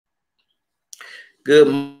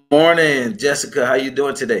Good morning, Jessica. How you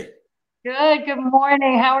doing today? Good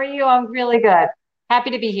morning. How are you? I'm really good.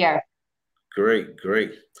 Happy to be here. Great,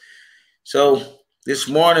 great. So this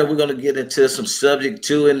morning we're going to get into some subject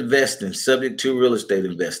to investing, subject to real estate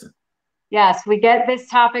investing. Yes, we get this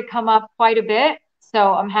topic come up quite a bit,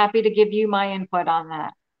 so I'm happy to give you my input on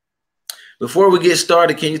that. Before we get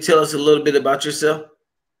started, can you tell us a little bit about yourself?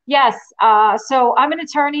 Yes, so I'm an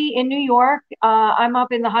attorney in New York. I'm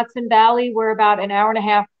up in the Hudson Valley. We're about an hour and a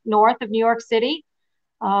half north of New York City,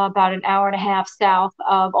 about an hour and a half south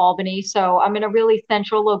of Albany. So I'm in a really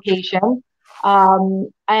central location.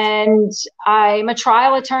 And I'm a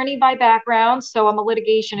trial attorney by background, so I'm a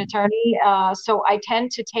litigation attorney. So I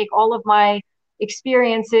tend to take all of my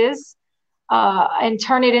experiences and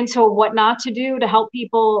turn it into what not to do to help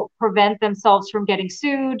people prevent themselves from getting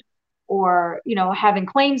sued or having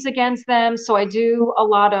claims against them. So I do a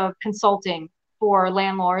lot of consulting for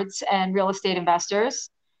landlords and real estate investors.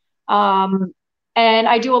 Um, and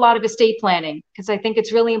I do a lot of estate planning because I think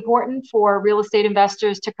it's really important for real estate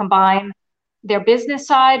investors to combine their business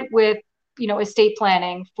side with estate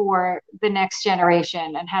planning for the next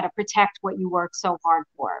generation and how to protect what you work so hard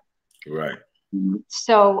for. Right.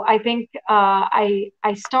 So I think I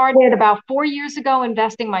started about 4 years ago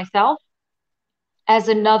investing myself as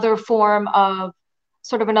another form of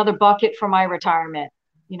sort of another bucket for my retirement.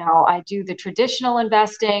 I do the traditional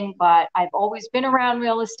investing, but I've always been around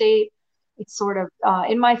real estate. It's sort of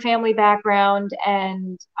in my family background,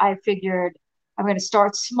 and I figured I'm going to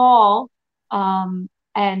start small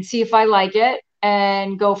and see if I like it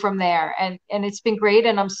and go from there. And it's been great,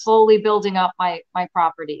 and I'm slowly building up my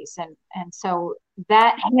properties, and so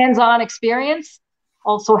that hands-on experience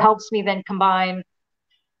also helps me then combine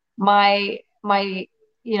my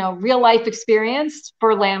real life experience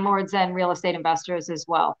for landlords and real estate investors as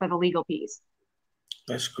well for the legal piece.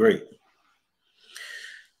 That's great.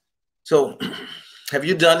 So, have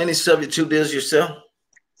you done any subject to deals yourself?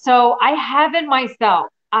 So I haven't myself.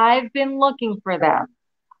 I've been looking for them.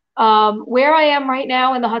 Where I am right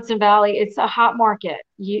now in the Hudson Valley, it's a hot market.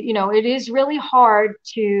 It is really hard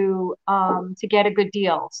to get a good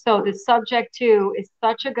deal. So the subject to is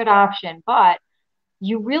such a good option, but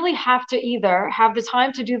you really have to either have the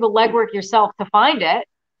time to do the legwork yourself to find it,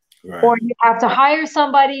 Right. or you have to hire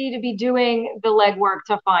somebody to be doing the legwork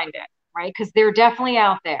to find it, right? Because they're definitely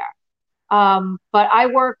out there. But I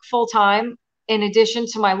work full time. In addition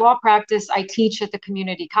to my law practice, I teach at the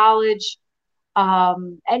community college.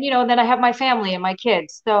 And then I have my family and my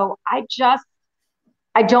kids. So I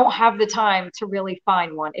don't have the time to really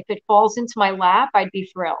find one. If it falls into my lap, I'd be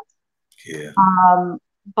thrilled. Yeah. Um,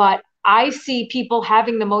 but I see people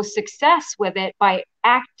having the most success with it by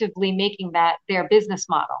actively making that their business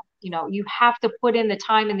model. You have to put in the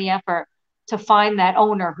time and the effort to find that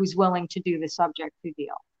owner who's willing to do the subject to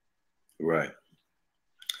deal. Right.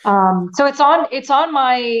 So it's on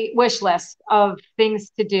my wish list of things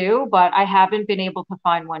to do, but I haven't been able to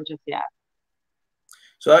find one just yet.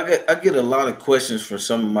 So I get a lot of questions from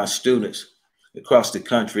some of my students across the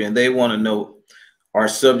country, and they want to know, are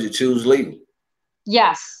subject twos legal?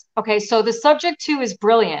 Yes. Okay. So the subject to is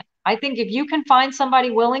brilliant. I think if you can find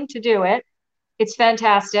somebody willing to do it, it's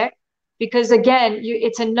fantastic because again,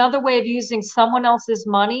 it's another way of using someone else's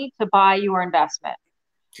money to buy your investment.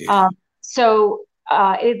 Yeah. So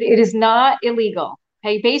it is not illegal.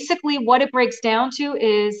 Okay. Basically, what it breaks down to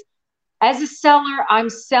is as a seller, I'm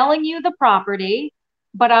selling you the property,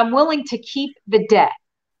 but I'm willing to keep the debt.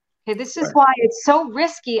 Okay. This is Right. why it's so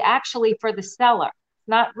risky actually for the seller,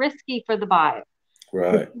 not risky for the buyer. You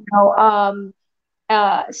Right. know, um,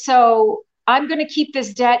 so I'm going to keep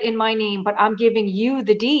this debt in my name, but I'm giving you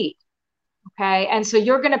the deed. Okay. And so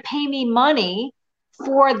you're going to pay me money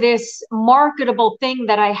for this marketable thing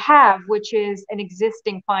that I have, which is an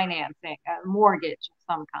existing financing, a mortgage of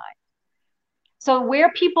some kind. So where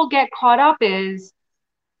people get caught up is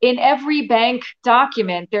in every bank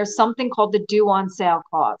document, there's something called the due on sale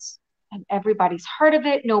clause. And everybody's heard of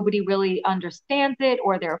it. Nobody really understands it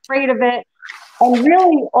or they're afraid of it. And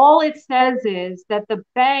really, all it says is that the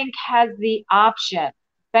bank has the option,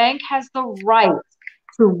 bank has the right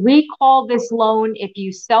to recall this loan if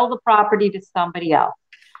you sell the property to somebody else.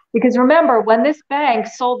 Because remember, when this bank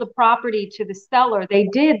sold the property to the seller, they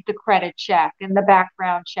did the credit check and the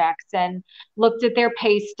background checks and looked at their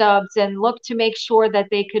pay stubs and looked to make sure that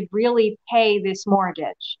they could really pay this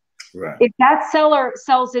mortgage. Right. If that seller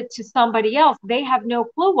sells it to somebody else, they have no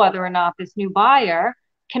clue whether or not this new buyer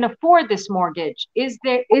can afford this mortgage. Is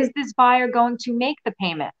this buyer going to make the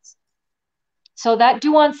payments? So that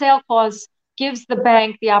due on sale clause gives the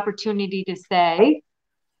bank the opportunity to say,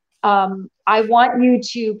 I want you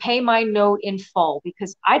to pay my note in full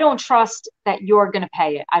because I don't trust that you're going to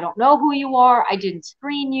pay it. I don't know who you are. I didn't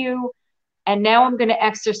screen you. And now I'm going to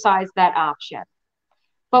exercise that option.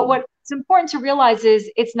 But Mm. what's important to realize is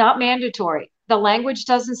it's not mandatory. The language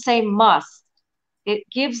doesn't say must. It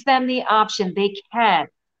gives them the option. They can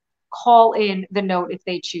call in the note if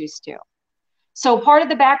they choose to. So part of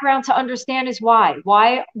the background to understand is why.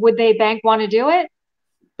 Why would they bank want to do it?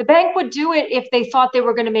 The bank would do it if they thought they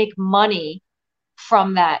were going to make money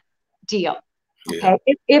from that deal. Yeah.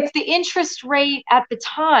 Okay. If the interest rate at the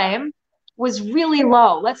time was really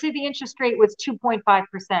low, let's say the interest rate was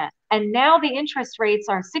 2.5%, and now the interest rates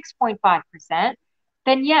are 6.5%,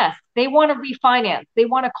 then yes, they want to refinance. They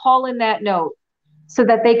want to call in that note so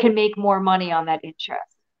that they can make more money on that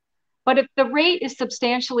interest. But if the rate is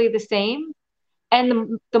substantially the same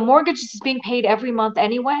and the mortgage is being paid every month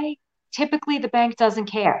anyway, typically the bank doesn't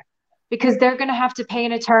care because they're going to have to pay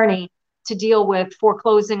an attorney to deal with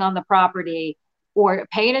foreclosing on the property or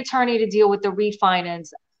pay an attorney to deal with the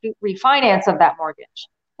refinance of that mortgage.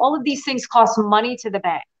 All of these things cost money to the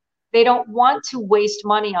bank. They don't want to waste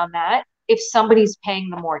money on that if somebody's paying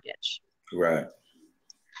the mortgage. Right.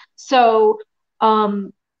 So,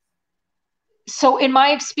 um, so in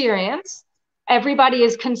my experience, everybody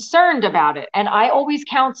is concerned about it. And I always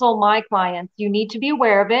counsel my clients, you need to be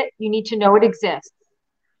aware of it. You need to know it exists,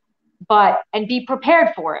 and be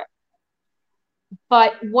prepared for it.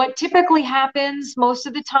 But what typically happens most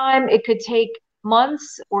of the time, it could take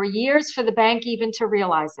months or years for the bank even to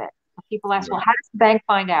realize it. People ask, well, Right. how does the bank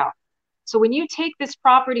find out? So when you take this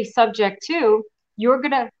property subject to, you're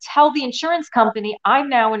going to tell the insurance company, I'm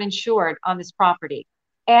now an insured on this property.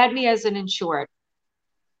 Add me as an insured.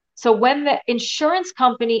 So when the insurance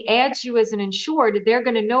company adds you as an insured, they're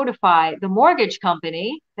going to notify the mortgage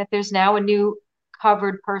company that there's now a new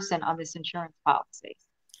covered person on this insurance policy.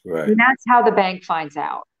 Right. And that's how the bank finds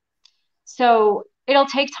out. So it'll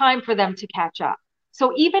take time for them to catch up.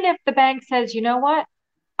 So even if the bank says, you know what,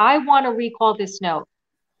 I want to recall this note,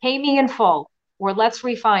 pay me in full, or let's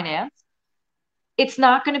refinance, it's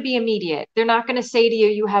not going to be immediate. They're not going to say to you,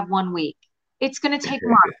 you have 1 week. It's going to take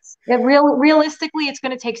months. Realistically, it's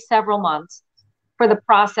going to take several months for the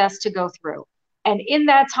process to go through. And in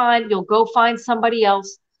that time, you'll go find somebody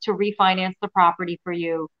else to refinance the property for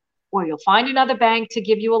you, or you'll find another bank to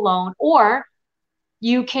give you a loan, or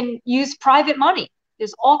you can use private money.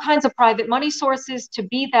 There's all kinds of private money sources to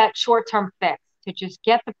be that short-term fix, to just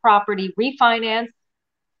get the property refinanced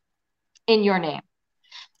in your name.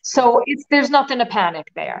 So there's nothing to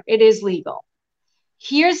panic there. It is legal.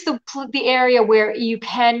 Here's the area where you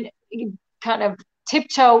can kind of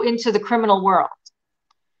tiptoe into the criminal world.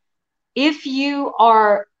 If you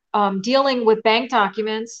are dealing with bank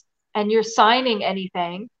documents and you're signing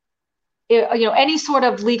anything, any sort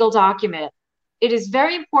of legal document, it is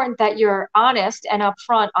very important that you're honest and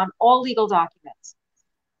upfront on all legal documents.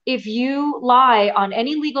 If you lie on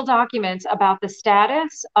any legal documents about the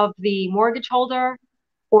status of the mortgage holder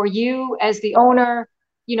or you as the owner,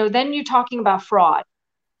 then you're talking about fraud.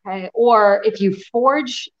 Okay. Or if you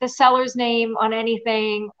forge the seller's name on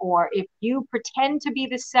anything, or if you pretend to be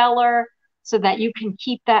the seller so that you can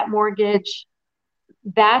keep that mortgage,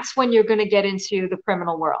 that's when you're going to get into the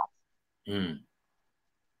criminal world. Mm.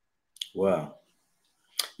 Wow.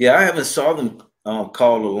 Yeah, I haven't saw them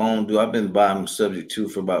call a loan due. I've been buying them subject to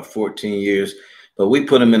for about 14 years, but we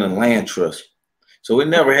put them in a land trust. So we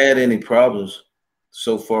never had any problems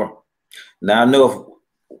so far. Now I know if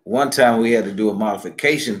one time we had to do a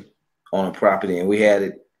modification on a property and we had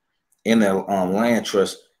it in the land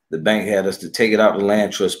trust, the bank had us to take it out of the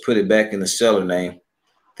land trust, put it back in the seller name.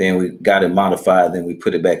 Then we got it modified. Then we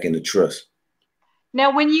put it back in the trust.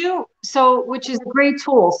 Now, which is a great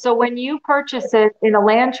tool. So when you purchase it in a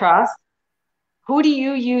land trust, who do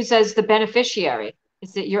you use as the beneficiary?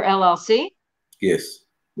 Is it your LLC? Yes.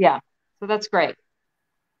 Yeah. So that's great.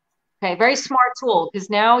 Okay. Very smart tool because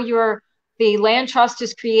now the land trust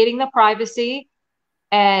is creating the privacy,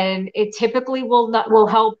 and it typically will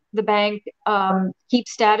help the bank keep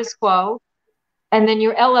status quo. And then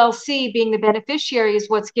your LLC being the beneficiary is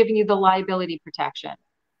what's giving you the liability protection.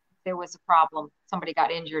 If there was a problem, somebody got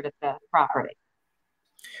injured at the property.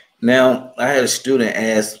 Now I had a student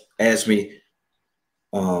ask me,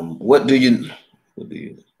 what do you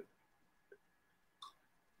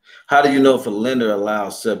how do you know if a lender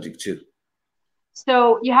allows subject to?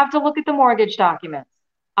 So you have to look at the mortgage documents.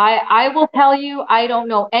 I will tell you, I don't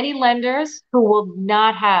know any lenders who will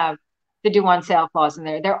not have the due on sale clause in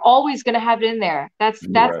there. They're always going to have it in there. That's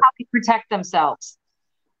Right. how they protect themselves.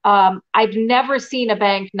 I've never seen a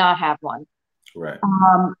bank not have one. Right.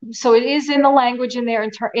 So it is in the language in there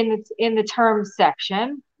in the terms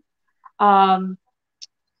section. Um,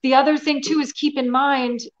 the other thing too is keep in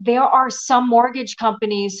mind there are some mortgage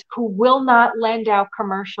companies who will not lend out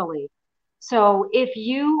commercially. So if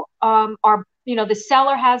you are, the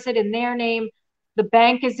seller has it in their name, the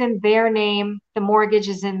bank is in their name, the mortgage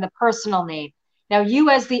is in the personal name. Now you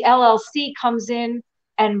as the LLC comes in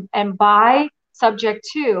and buy subject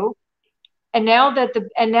to, and now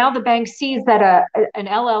the bank sees that an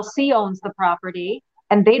LLC owns the property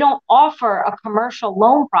and they don't offer a commercial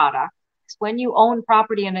loan product. When you own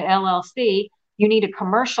property in an LLC, you need a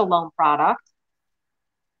commercial loan product.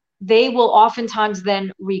 They will oftentimes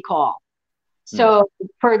then recall. Mm. So,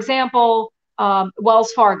 for example,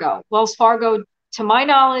 Wells Fargo. Wells Fargo, to my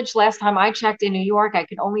knowledge, last time I checked in New York, I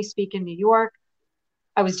can only speak in New York.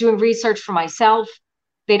 I was doing research for myself.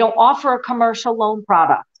 They don't offer a commercial loan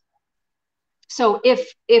product. So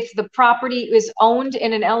if the property is owned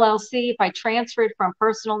in an LLC, if I transfer it from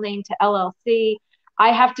personal name to LLC, I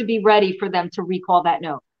have to be ready for them to recall that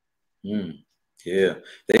note. Mm. Yeah,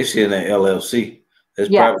 they see in an LLC. That's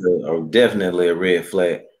Yes, probably or definitely a red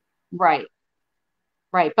flag. right,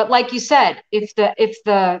 right. But like you said, if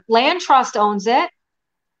the land trust owns it,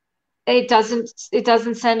 it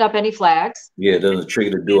doesn't send up any flags. Yeah, it doesn't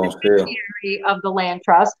trigger the due on sale. Beneficiary of the land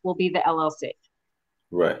trust will be the LLC.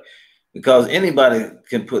 Right. Because anybody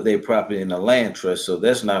can put their property in a land trust, so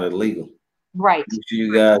that's not illegal. Right. Make sure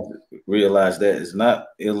you guys realize that it's not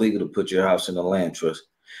illegal to put your house in a land trust.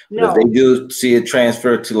 But if they No, do see it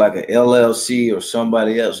transferred to like a LLC or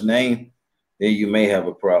somebody else's name, then you may have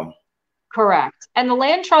a problem. correct. And the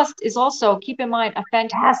land trust is also, keep in mind, a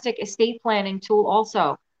fantastic estate planning tool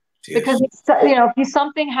also. Because Yes. if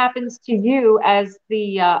something happens to you as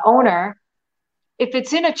the owner, if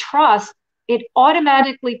it's in a trust, it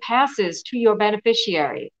automatically passes to your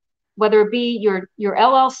beneficiary, whether it be your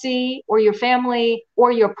LLC or your family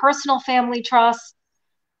or your personal family trust.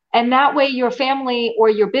 And that way your family or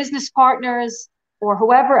your business partners or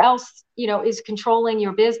whoever else, is controlling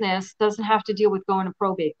your business doesn't have to deal with going to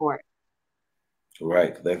probate court.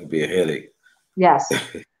 Right. That could be a headache. Yes.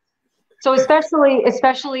 So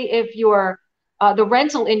especially if your the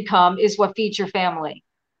rental income is what feeds your family.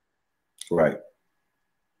 Right.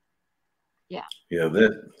 Yeah. Yeah,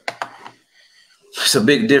 that's a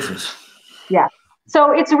big difference. Yeah.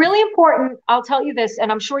 So it's really important. I'll tell you this,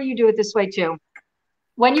 and I'm sure you do it this way too.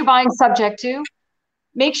 When you're buying subject to,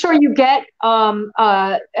 make sure you get an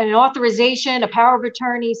authorization, a power of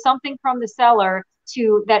attorney, something from the seller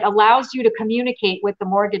that allows you to communicate with the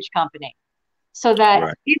mortgage company, so that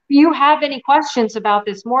Right. if you have any questions about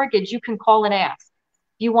this mortgage, you can call and ask.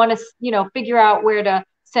 You want to, figure out where to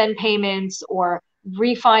send payments or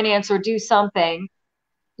refinance or do something.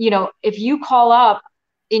 If you call up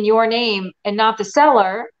in your name and not the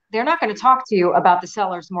seller, they're not going to talk to you about the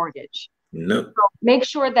seller's mortgage. Nope. So make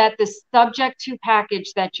sure that the subject to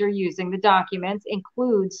package that you're using, the documents,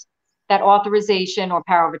 includes that authorization or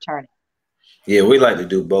power of attorney. Yeah, we like to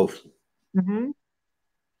do both. Mm-hmm.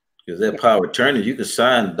 Because that power of attorney, you can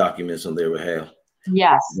sign documents on their behalf.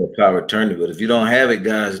 Yes. The power of attorney, but if you don't have it,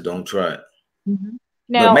 guys, don't try it. Mm-hmm.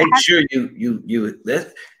 But Now, make sure you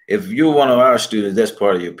that if you're one of our students, that's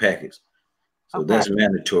part of your package. So okay. that's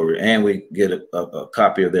mandatory, and we get a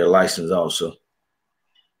copy of their license also.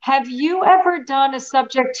 Have you ever done a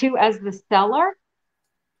subject to as the seller?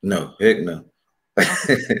 No, heck no.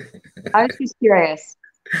 Okay. I was just curious.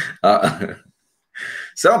 uh,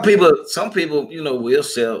 some people, will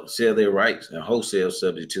sell their rights and wholesale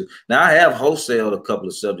subject to. Now I have wholesaled a couple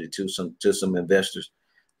of subject to some investors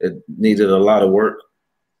that needed a lot of work.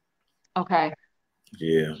 Okay.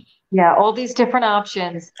 Yeah, Yeah, all these different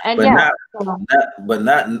options. And but yeah, not so,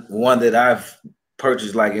 not one that I've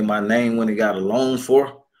purchased like in my name when it got a loan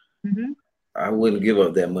for. mhm, I wouldn't give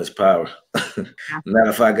up that much power. yeah, Not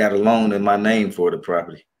if I got a loan in my name for the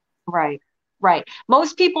property. right, right.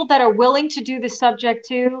 Most people that are willing to do the subject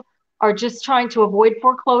to are just trying to avoid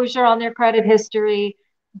foreclosure on their credit history.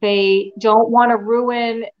 They don't want to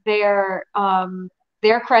ruin their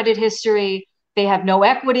credit history. They have no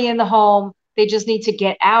equity in the home. They just need to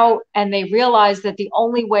get out, and they realize that the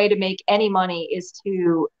only way to make any money is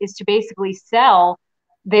to basically sell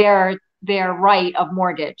their right of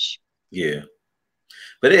mortgage. Yeah.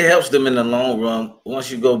 But it helps them in the long run.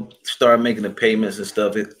 Once you go start making the payments and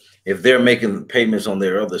stuff, if they're making payments on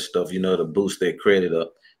their other stuff, to boost their credit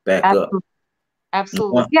up, back up. Absolutely. And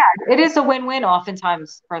Absolutely. one, Yeah, it is a win-win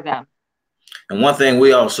oftentimes for them. and one thing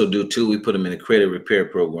we also do too, we put them in a credit repair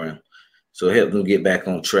program. So help them get back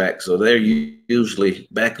on track. So they're usually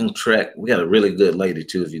back on track. We got a really good lady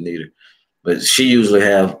too, if you need her. But she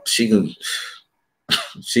can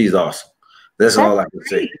She's awesome. That's That's all I can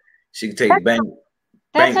say. great. She can take That's, that's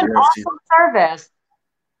bank an runs. awesome service.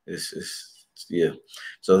 It's yeah.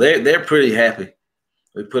 So they're pretty happy.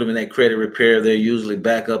 We put them in that credit repair. They're usually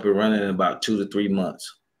back up and running in about 2 to 3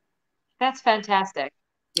 months. That's fantastic.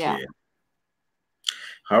 Yeah. Yeah.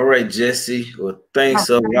 All right, Jesse. Well, Oh, thanks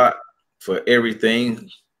a lot for everything.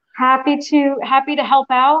 happy to help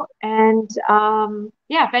out. And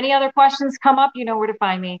yeah, if any other questions come up, you know where to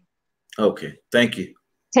find me. Okay. Thank you.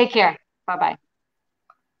 Take care. Bye bye.